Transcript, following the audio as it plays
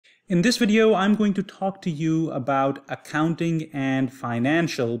In this video, I'm going to talk to you about accounting and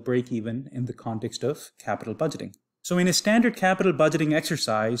financial break-even in the context of capital budgeting. So in a standard capital budgeting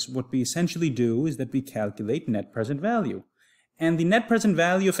exercise, what we essentially do is that we calculate net present value. And the net present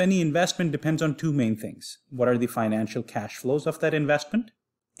value of any investment depends on two main things. What are the financial cash flows of that investment?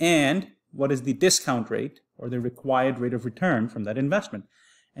 And what is the discount rate or the required rate of return from that investment?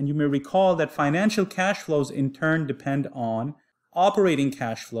 And you may recall that financial cash flows in turn depend on operating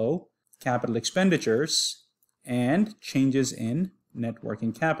cash flow, capital expenditures, and changes in net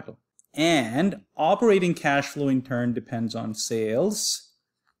working capital. And operating cash flow in turn depends on sales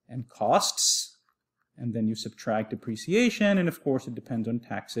and costs, and then you subtract depreciation, and of course it depends on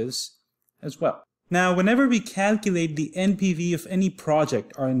taxes as well. Now, whenever we calculate the NPV of any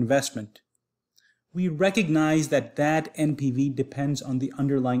project or investment, we recognize that that NPV depends on the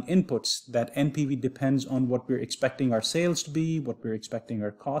underlying inputs. That NPV depends on what we're expecting our sales to be, what we're expecting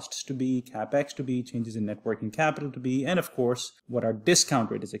our costs to be, CapEx to be, changes in net working capital to be, and of course, what our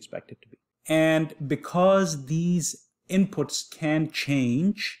discount rate is expected to be. And because these inputs can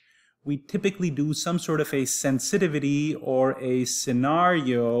change, we typically do some sort of a sensitivity or a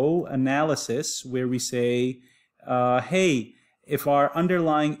scenario analysis where we say, hey, if our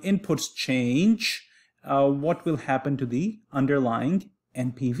underlying inputs change, what will happen to the underlying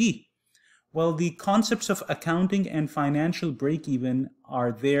NPV? Well, the concepts of accounting and financial break-even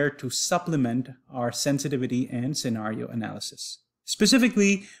are there to supplement our sensitivity and scenario analysis.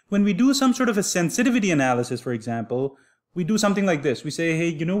 Specifically, when we do some sort of a sensitivity analysis, for example, we do something like this. We say, hey,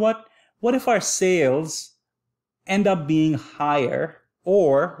 you know what? What if our sales end up being higher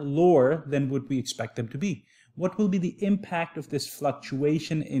or lower than what we expect them to be? What will be the impact of this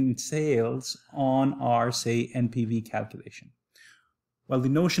fluctuation in sales on our, say, NPV calculation? Well, the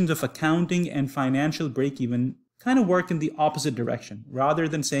notions of accounting and financial break-even kind of work in the opposite direction. Rather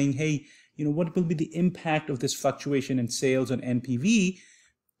than saying, hey, you know, what will be the impact of this fluctuation in sales on NPV?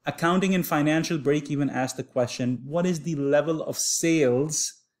 Accounting and financial break-even ask the question, what is the level of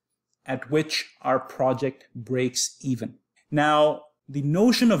sales at which our project breaks even? Now, the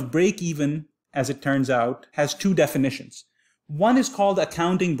notion of break-even, as it turns out, has two definitions. One is called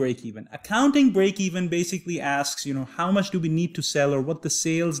accounting break-even. Accounting break-even basically asks, you know, how much do we need to sell or what the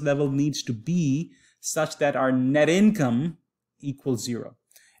sales level needs to be such that our net income equals zero.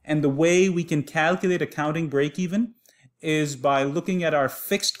 And the way we can calculate accounting break-even is by looking at our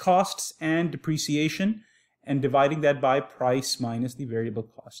fixed costs and depreciation and dividing that by price minus the variable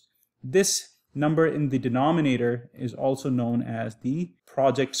cost. This number in the denominator is also known as the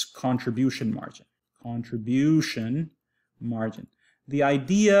project's contribution margin. Contribution margin. The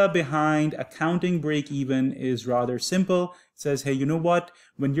idea behind accounting break-even is rather simple. It says, hey, you know what?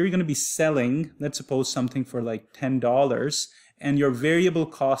 When you're going to be selling, let's suppose something for like $10, and your variable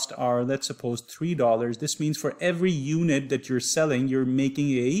costs are, let's suppose, $3. This means for every unit that you're selling, you're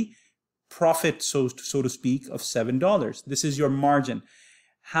making a profit, so to speak, of $7. This is your margin.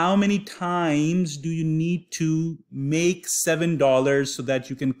 How many times do you need to make $7 so that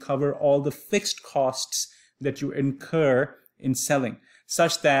you can cover all the fixed costs that you incur in selling,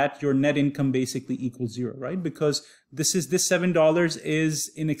 such that your net income basically equals zero, right? Because this $7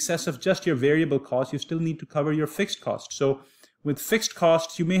 is in excess of just your variable cost. You still need to cover your fixed costs. So with fixed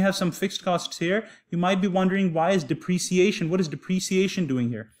costs, you may have some fixed costs here. You might be wondering, why is depreciation? What is depreciation doing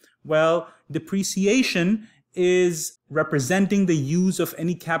here? Well, depreciation is representing the use of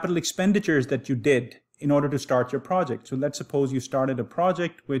any capital expenditures that you did in order to start your project. So let's suppose you started a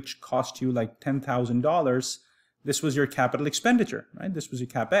project which cost you like $10,000. This was your capital expenditure, right? This was your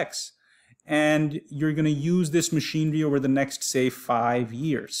CapEx. And you're going to use this machinery over the next, say, 5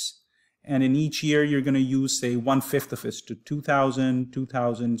 years. And in each year, you're going to use, say, 1/5 of it to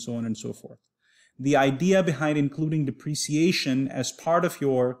 2,000, so on and so forth. The idea behind including depreciation as part of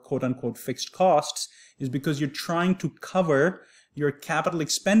your quote-unquote fixed costs is because you're trying to cover your capital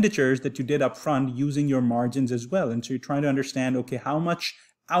expenditures that you did up front using your margins as well. And so you're trying to understand, okay, how much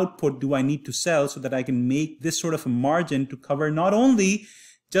output do I need to sell so that I can make this sort of a margin to cover not only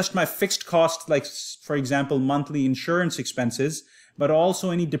just my fixed costs, like, for example, monthly insurance expenses, but also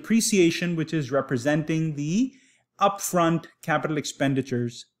any depreciation, which is representing the upfront capital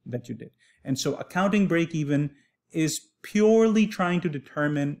expenditures that you did. And so accounting break-even is purely trying to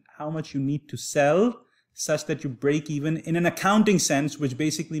determine how much you need to sell such that you break even in an accounting sense, which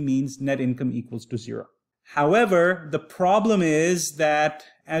basically means net income equals to zero. However, the problem is that,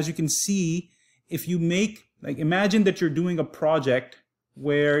 as you can see, if you make, like, imagine that you're doing a project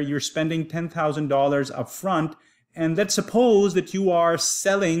where you're spending $10,000 up front, and let's suppose that you are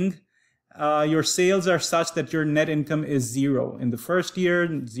selling your sales are such that your net income is 0 in the first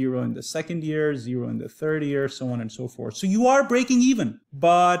year, 0 in the second year, 0 in the third year, so on and so forth. So you are breaking even.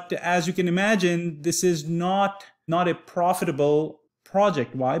 But as you can imagine, this is not a profitable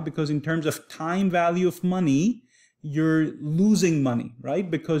project. Why? Because in terms of time value of money, you're losing money, right?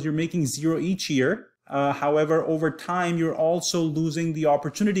 Because you're making 0 each year. However, over time, you're also losing the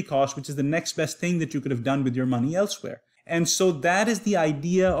opportunity cost, which is the next best thing that you could have done with your money elsewhere. And so that is the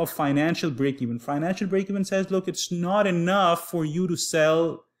idea of financial break-even. Financial break-even says, look, it's not enough for you to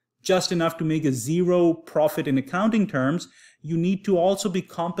sell just enough to make a 0 profit in accounting terms. You need to also be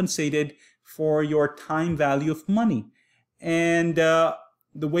compensated for your time value of money. And the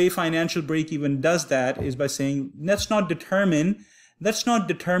way financial break-even does that is by saying, let's not determine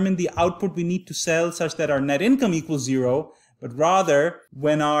the output we need to sell such that our net income equals 0, but rather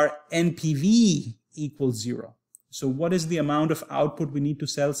when our NPV equals 0. So what is the amount of output we need to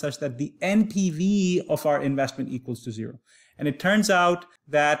sell such that the NPV of our investment equals to 0? And it turns out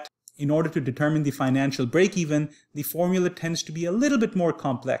that in order to determine the financial break-even, the formula tends to be a little bit more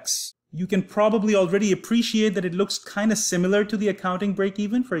complex. You can probably already appreciate that it looks kind of similar to the accounting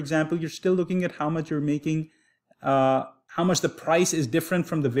break-even. For example, you're still looking at how much you're making, how much the price is different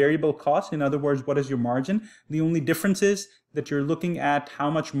from the variable cost. In other words, what is your margin? The only difference is that you're looking at how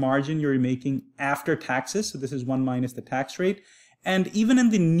much margin you're making after taxes. So this is 1 minus the tax rate. And even in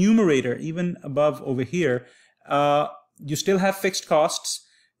the numerator, even above over here, you still have fixed costs,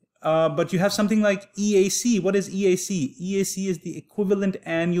 but you have something like EAC. What is EAC? EAC is the equivalent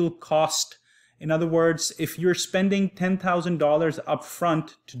annual cost. In other words, if you're spending $10,000 up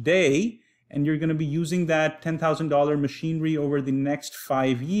front today, and you're going to be using that $10,000 machinery over the next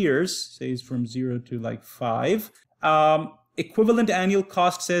 5 years, say it's from 0 to like 5. Equivalent annual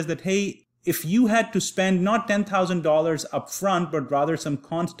cost says that, hey, if you had to spend not $10,000 up front, but rather some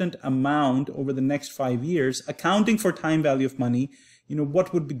constant amount over the next 5 years, accounting for time value of money,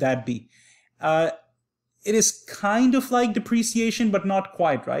 what would that be? It is kind of like depreciation, but not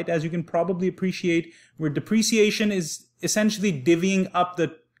quite, right? As you can probably appreciate, where depreciation is essentially divvying up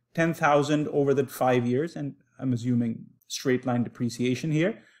the 10,000 over the 5 years, and I'm assuming straight line depreciation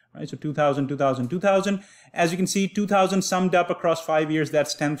here, right? So 2,000, 2,000, 2,000. As you can see, 2,000 summed up across 5 years,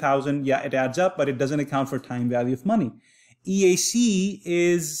 that's 10,000. Yeah, it adds up, but it doesn't account for time value of money. EAC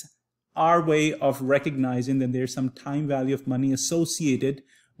is our way of recognizing that there's some time value of money associated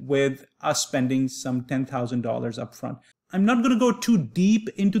with us spending some $10,000 up front. I'm not going to go too deep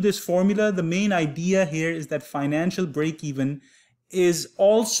into this formula. The main idea here is that financial break-even is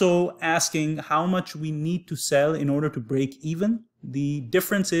also asking how much we need to sell in order to break even. The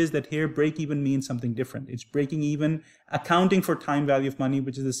difference is that here break even means something different. It's breaking even, accounting for time value of money,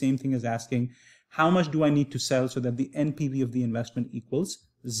 which is the same thing as asking how much do I need to sell so that the NPV of the investment equals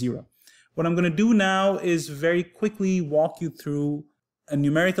 0. What I'm going to do now is very quickly walk you through a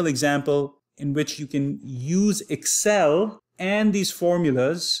numerical example in which you can use Excel and these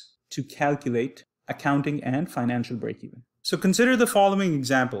formulas to calculate accounting and financial break even. So consider the following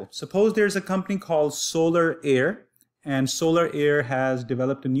example. Suppose there's a company called Solar Air, and Solar Air has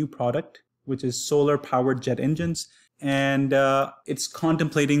developed a new product, which is solar-powered jet engines, and it's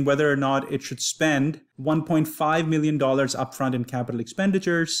contemplating whether or not it should spend $1.5 million upfront in capital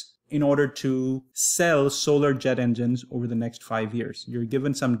expenditures in order to sell solar jet engines over the next 5 years. You're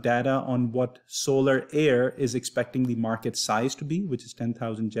given some data on what Solar Air is expecting the market size to be, which is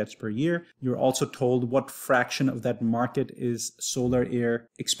 10,000 jets per year. You're also told what fraction of that market is Solar Air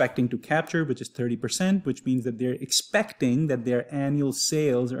expecting to capture, which is 30%, which means that they're expecting that their annual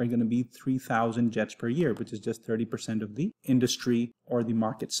sales are going to be 3,000 jets per year, which is just 30% of the industry or the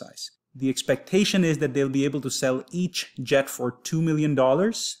market size. The expectation is that they'll be able to sell each jet for $2 million.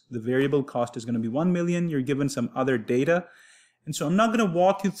 The variable cost is going to be $1 million. You're given some other data. And so I'm not going to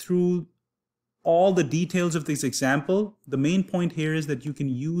walk you through all the details of this example. The main point here is that you can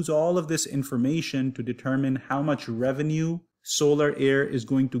use all of this information to determine how much revenue Solar Air is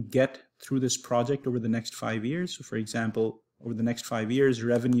going to get through this project over the next 5 years. So for example, over the next 5 years,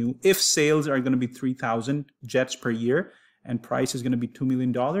 revenue, if sales are going to be 3,000 jets per year, and price is going to be $2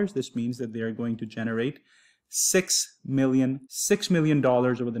 million, this means that they are going to generate $6 million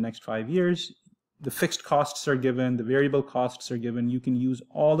over the next 5 years. The fixed costs are given, the variable costs are given. You can use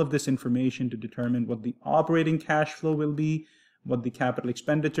all of this information to determine what the operating cash flow will be, what the capital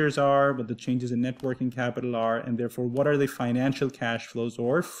expenditures are, what the changes in net working capital are, and therefore what are the financial cash flows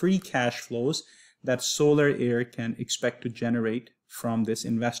or free cash flows that Solar Air can expect to generate from this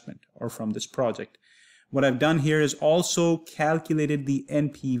investment or from this project. What I've done here is also calculated the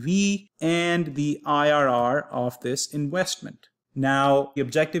NPV and the IRR of this investment. Now, the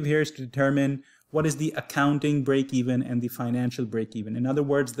objective here is to determine what is the accounting break-even and the financial break-even. In other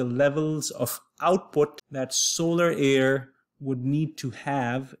words, the levels of output that Solar Air would need to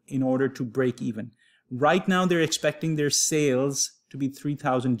have in order to break even. Right now, they're expecting their sales to be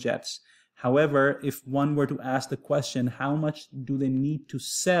 3,000 jets. However, if one were to ask the question, how much do they need to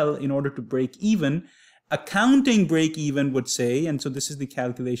sell in order to break even? Accounting break-even would say, and so this is the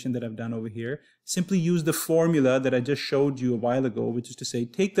calculation that I've done over here, simply use the formula that I just showed you a while ago, which is to say,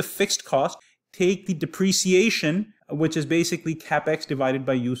 take the fixed cost, take the depreciation, which is basically capex divided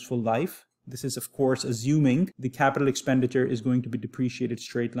by useful life. This is, of course, assuming the capital expenditure is going to be depreciated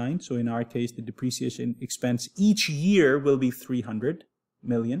straight line. So in our case, the depreciation expense each year will be 300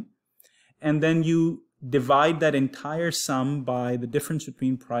 million. And then you divide that entire sum by the difference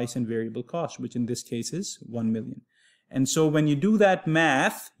between price and variable cost, which in this case is 1 million. And so when you do that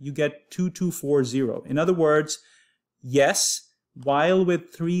math, you get 2240. In other words, yes, while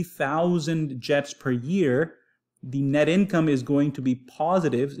with 3,000 jets per year, the net income is going to be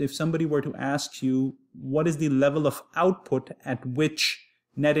positive. If somebody were to ask you, what is the level of output at which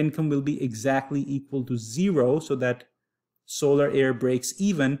net income will be exactly equal to 0 so that Solar Air breaks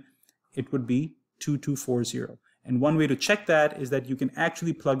even, it would be 2240. And one way to check that is that you can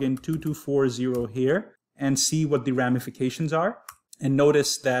actually plug in 2240 here and see what the ramifications are. And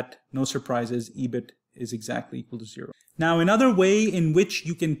notice that, no surprises, EBIT is exactly equal to 0. Now, another way in which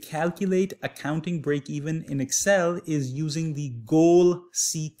you can calculate accounting break-even in Excel is using the goal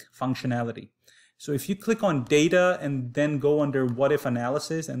seek functionality. So if you click on data and then go under what if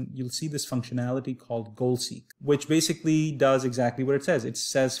analysis, and you'll see this functionality called goal seek, which basically does exactly what it says. It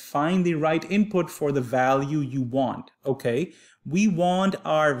says find the right input for the value you want. Okay, we want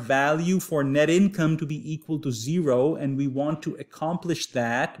our value for net income to be equal to 0, and we want to accomplish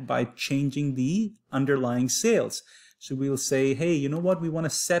that by changing the underlying sales. So we'll say, hey, you know what? We want to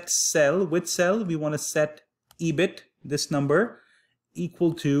set with cell, we want to set EBIT, this number,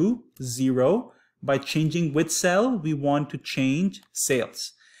 equal to 0. By changing with cell, we want to change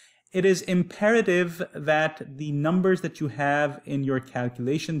sales. It is imperative that the numbers that you have in your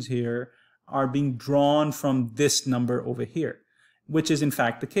calculations here are being drawn from this number over here, which is in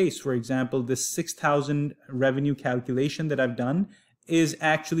fact the case. For example, this 6,000 revenue calculation that I've done is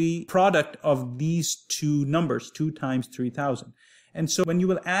actually product of these two numbers, 2 times 3,000. And so when you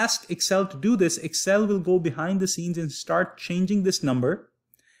will ask Excel to do this, Excel will go behind the scenes and start changing this number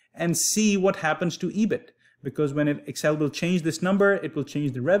and see what happens to EBIT. Because when Excel will change this number, it will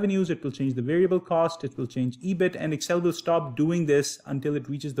change the revenues, it will change the variable cost, it will change EBIT, and Excel will stop doing this until it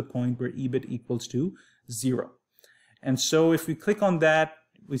reaches the point where EBIT equals to 0. And so if we click on that,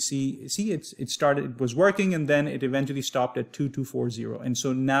 we see it was working, and then it eventually stopped at 2240. And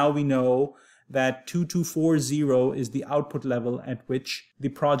so now we know that 2240 is the output level at which the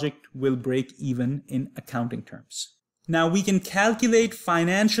project will break even in accounting terms. Now we can calculate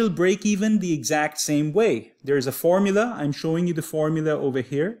financial break-even the exact same way. There's a formula. I'm showing you the formula over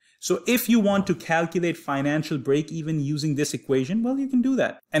here. So if you want to calculate financial break-even using this equation, well, you can do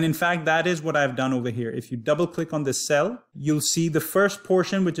that. And in fact, that is what I've done over here. If you double click on this cell, you'll see the first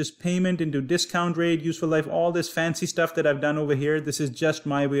portion, which is payment into discount rate, useful life, all this fancy stuff that I've done over here. This is just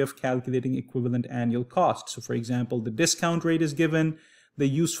my way of calculating equivalent annual cost. So for example, the discount rate is given, the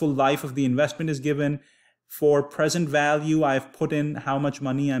useful life of the investment is given. For present value, I've put in how much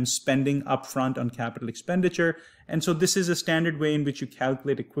money I'm spending upfront on capital expenditure. And so this is a standard way in which you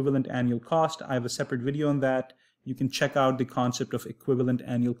calculate equivalent annual cost. I have a separate video on that. You can check out the concept of equivalent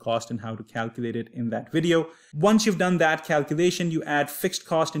annual cost and how to calculate it in that video. Once you've done that calculation, you add fixed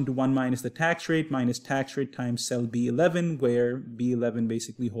cost into 1 minus the tax rate minus tax rate times cell B11, where B11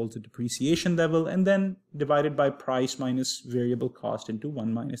 basically holds the depreciation level, and then divided by price minus variable cost into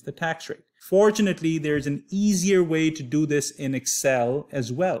 1 minus the tax rate. Fortunately, there's an easier way to do this in Excel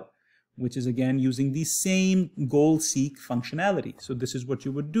as well, which is again using the same goal seek functionality. So this is what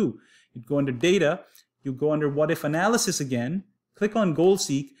you would do. You'd go under data, you go under what if analysis again, click on goal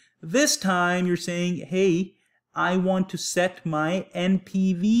seek. This time you're saying, hey, I want to set my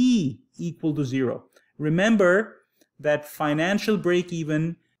NPV equal to 0. Remember that financial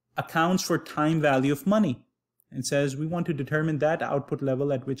break-even accounts for time value of money. It says we want to determine that output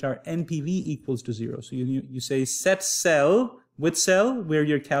level at which our NPV equals to 0. So you say set cell with cell where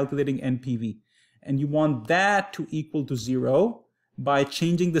you're calculating NPV. And you want that to equal to 0 by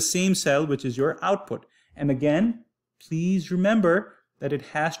changing the same cell, which is your output. And again, please remember that it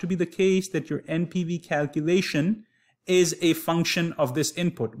has to be the case that your NPV calculation is a function of this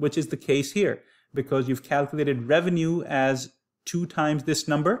input, which is the case here, because you've calculated revenue as 2 times this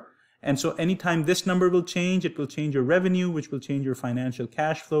number, And so anytime this number will change, it will change your revenue, which will change your financial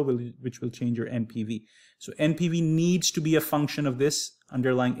cash flow, which will change your NPV. So NPV needs to be a function of this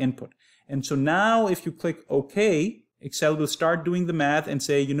underlying input. And so now if you click OK, Excel will start doing the math and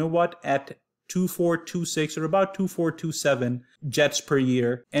say, you know what, at 2426 or about 2427 jets per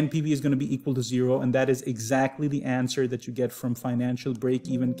year, NPV is going to be equal to 0. And that is exactly the answer that you get from financial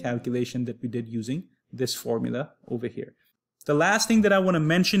break-even calculation that we did using this formula over here. The last thing that I want to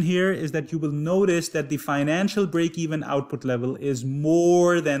mention here is that you will notice that the financial break-even output level is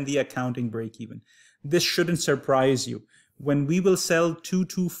more than the accounting break-even. This shouldn't surprise you. When we will sell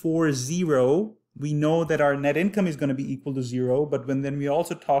 2240, we know that our net income is going to be equal to 0, but then we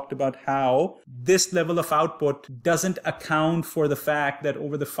also talked about how this level of output doesn't account for the fact that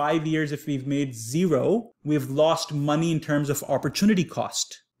over the 5 years, if we've made 0, we've lost money in terms of opportunity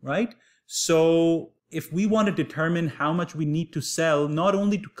cost, right? So if we want to determine how much we need to sell, not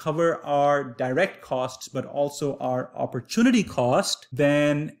only to cover our direct costs, but also our opportunity cost,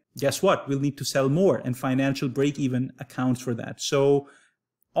 then guess what? We'll need to sell more, and financial break-even accounts for that. So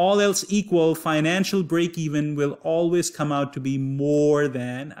all else equal, financial break-even will always come out to be more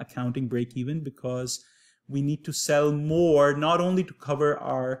than accounting break-even, because we need to sell more, not only to cover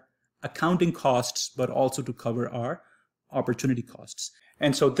our accounting costs, but also to cover our opportunity costs.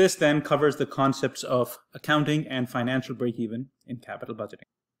 And so this then covers the concepts of accounting and financial break-even in capital budgeting.